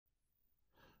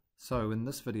So in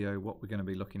this video, what we're going to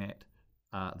be looking at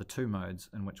are the two modes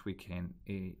in which we can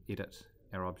edit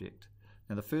our object.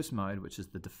 Now the first mode, which is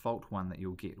the default one that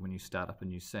you'll get when you start up a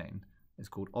new scene, is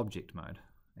called object mode,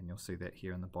 and you'll see that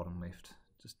here in the bottom left,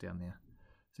 just down there.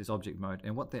 It says object mode,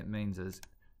 and what that means is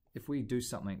if we do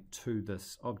something to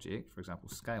this object, for example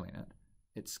scaling it,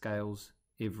 it scales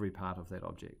every part of that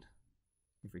object.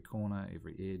 Every corner,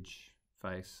 every edge,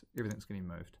 face, everything's getting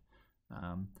moved.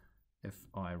 If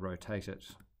I rotate it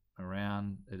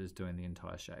around, it is doing the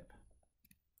entire shape.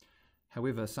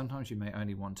 However, sometimes you may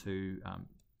only want to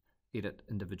edit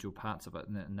individual parts of it,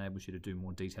 and it enables you to do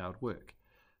more detailed work.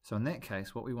 So in that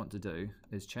case, what we want to do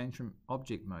is change from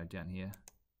object mode down here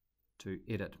to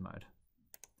edit mode.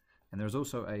 And there is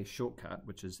also a shortcut,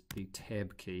 which is the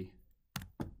tab key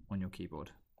on your keyboard.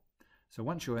 So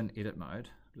once you're in edit mode,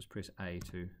 just press A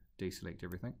to deselect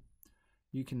everything.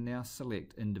 You can now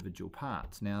select individual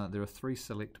parts. Now there are three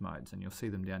select modes, and you'll see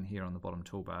them down here on the bottom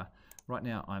toolbar. Right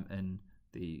now I'm in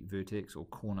the vertex or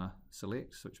corner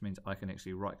select, which means I can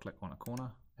actually right click on a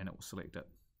corner and it will select it.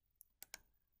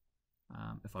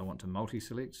 If I want to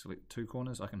multi-select, select two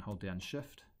corners, I can hold down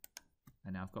shift,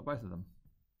 and now I've got both of them.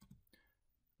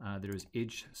 There is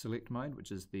edge select mode,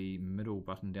 which is the middle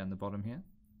button down the bottom here,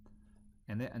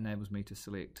 and that enables me to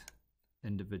select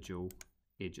individual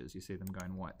edges. You see them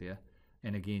going white there,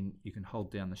 and again you can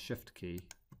hold down the shift key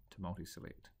to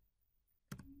multi-select.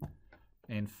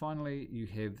 And finally you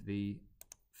have the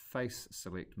face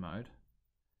select mode,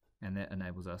 and that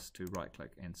enables us to right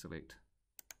click and select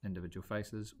individual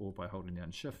faces, or by holding down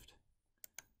shift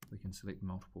we can select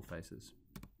multiple faces.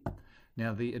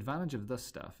 Now the advantage of this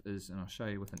stuff is, and I'll show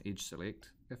you with an edge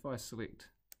select, if I select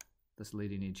this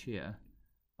leading edge here,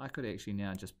 I could actually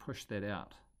now just push that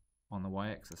out on the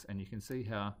y-axis, and you can see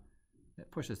how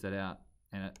it pushes that out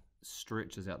and it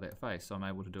stretches out that face, so I'm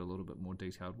able to do a little bit more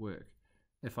detailed work.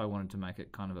 If I wanted to make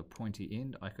it kind of a pointy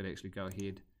end, I could actually go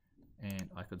ahead and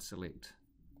I could select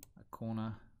a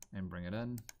corner and bring it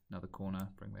in, another corner,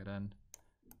 bring that in,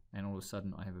 and all of a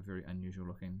sudden I have a very unusual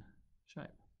looking shape.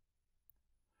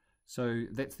 So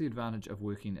that's the advantage of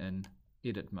working in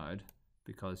edit mode,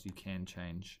 because you can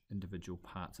change individual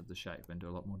parts of the shape and do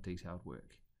a lot more detailed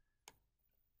work.